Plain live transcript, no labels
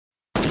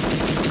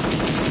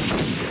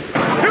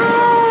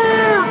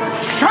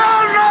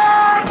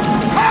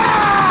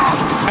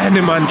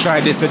Any man try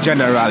this, a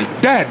general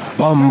dead.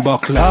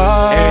 Bumbuckler.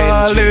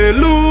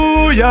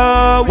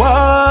 Hallelujah,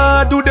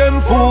 why do them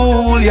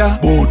fool ya?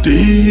 But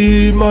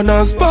demon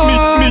has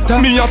bad.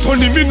 Me a turn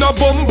him in a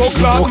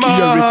bumbuckler.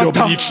 If you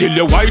bleach till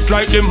you white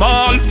like the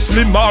mall,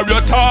 slim or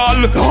you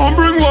tall. Don't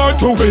bring white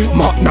away.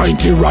 Mach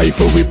 90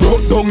 rifle, we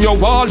broke down your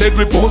wall, head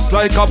we bust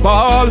like a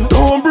ball.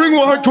 Don't bring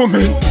white to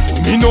me.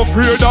 Me no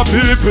afraid of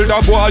people,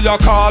 that boy you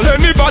call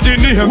anybody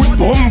name. With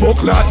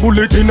bumbuckler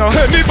bullet in a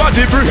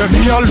anybody brain.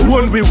 Me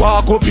alone we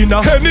walk up in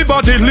a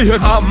anybody lane.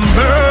 I'm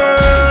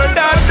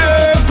murder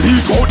them.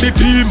 Leak out the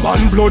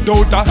demon blood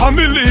out a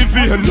family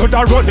vein. Blood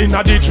a running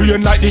at the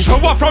drain like the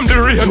shower from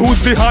the rain.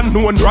 Who's the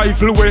unknown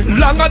rifle way?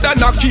 Longer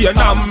than a cane.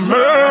 I'm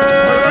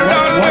murder.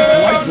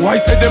 Why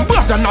say them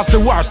bad and as the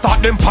war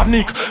start them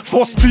panic?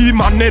 First team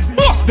and net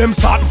bust them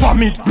start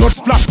vomit. Blood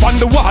splash on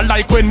the wall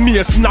like when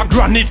Mace na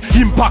granite.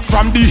 Impact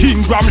from the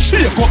Ingram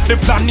shake up the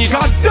planet.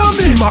 God damn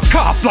him a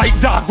cough like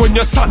dog when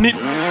you son it.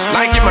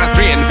 Like him a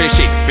brain for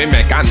shit. We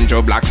make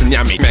Andrew Blacks and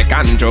yummy. Make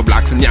Andrew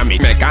Blacks and yummy.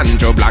 Make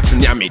Andrew Blacks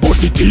and yummy. But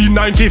the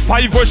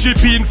T95 where she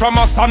been from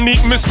a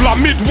sonic. Me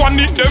slam it, one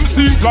it them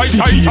sink like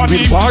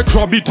Titanic. War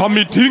crab it and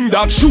me thing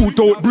that shoot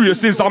out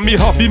braces and me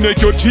happy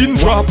make your chin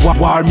drop.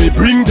 War me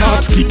bring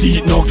that.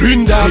 Titty no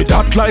grin that. Hey,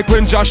 that like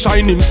when Josh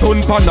shine him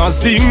sun pan a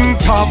zing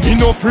top. Me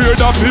no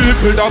afraid of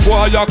people, that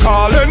boy you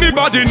call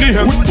anybody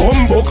name. With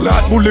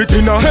bumbuckler bullet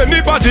in a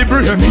anybody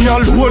brain. Me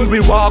alone we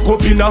walk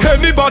up in a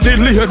anybody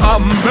lane.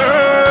 I'm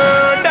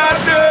murder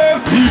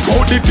them. Leak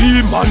out the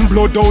demon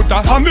blood out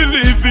a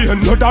family vein.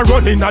 Blood a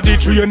running at the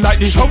train like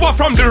the shower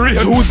from the rain.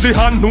 Who's the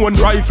unknown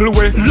rifle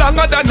way?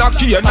 Longer than a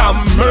cane.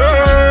 I'm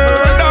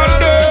murder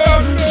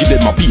them. Give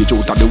them a page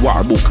out of the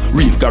war book.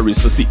 Real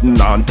garrison sitting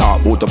on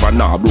top out of a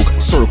Narbrook.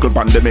 Circle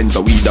pan the men's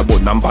a weed a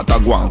bun and pat a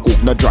guan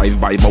cook. No drive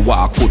by my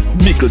walk foot.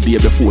 Nickel day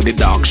before the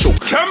dark shook.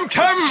 Kem.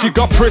 She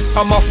got press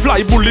and my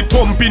fly bullet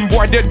thumping.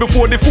 Boy dead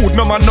before the food.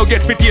 No man no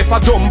get fit taste a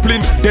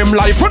dumpling. Them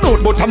life run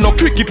out but I'm no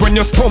cricket when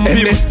you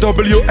stumbling.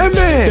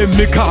 MSWMA. Them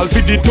me call for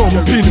the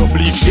dumping. You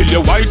bleach till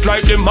you white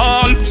like the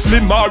mall,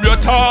 slim or you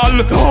tall.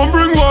 Don't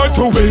bring white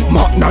away.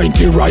 Mach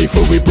 90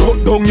 rifle we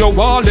broke down your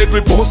wall, head we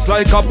bust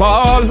like a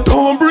ball.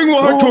 Don't bring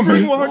white to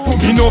me.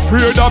 Me no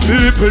afraid of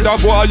people, that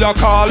boy you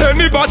call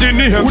anybody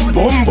name. With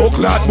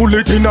bumbuckler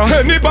bullet in a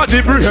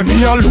anybody brain.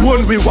 Me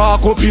alone we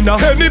walk up in a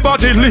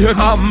anybody lane.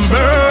 I'm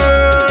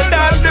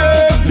murder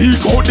them.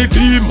 Leak out the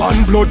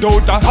demon blood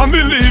out a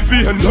family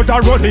vein. Blood a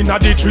running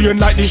at the train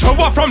like the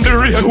shower from the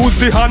rain. Who's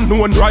the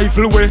unknown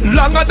rifle way?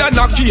 Longer than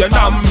a cane.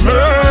 I'm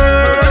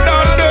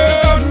murder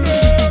them.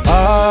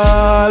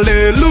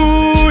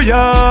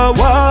 Hallelujah,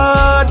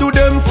 why do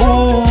them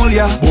fool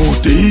ya?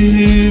 But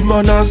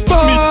demon has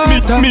bad.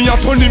 Me a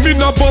turn him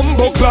in a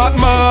bumbuckler.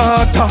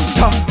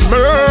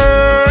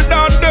 Murder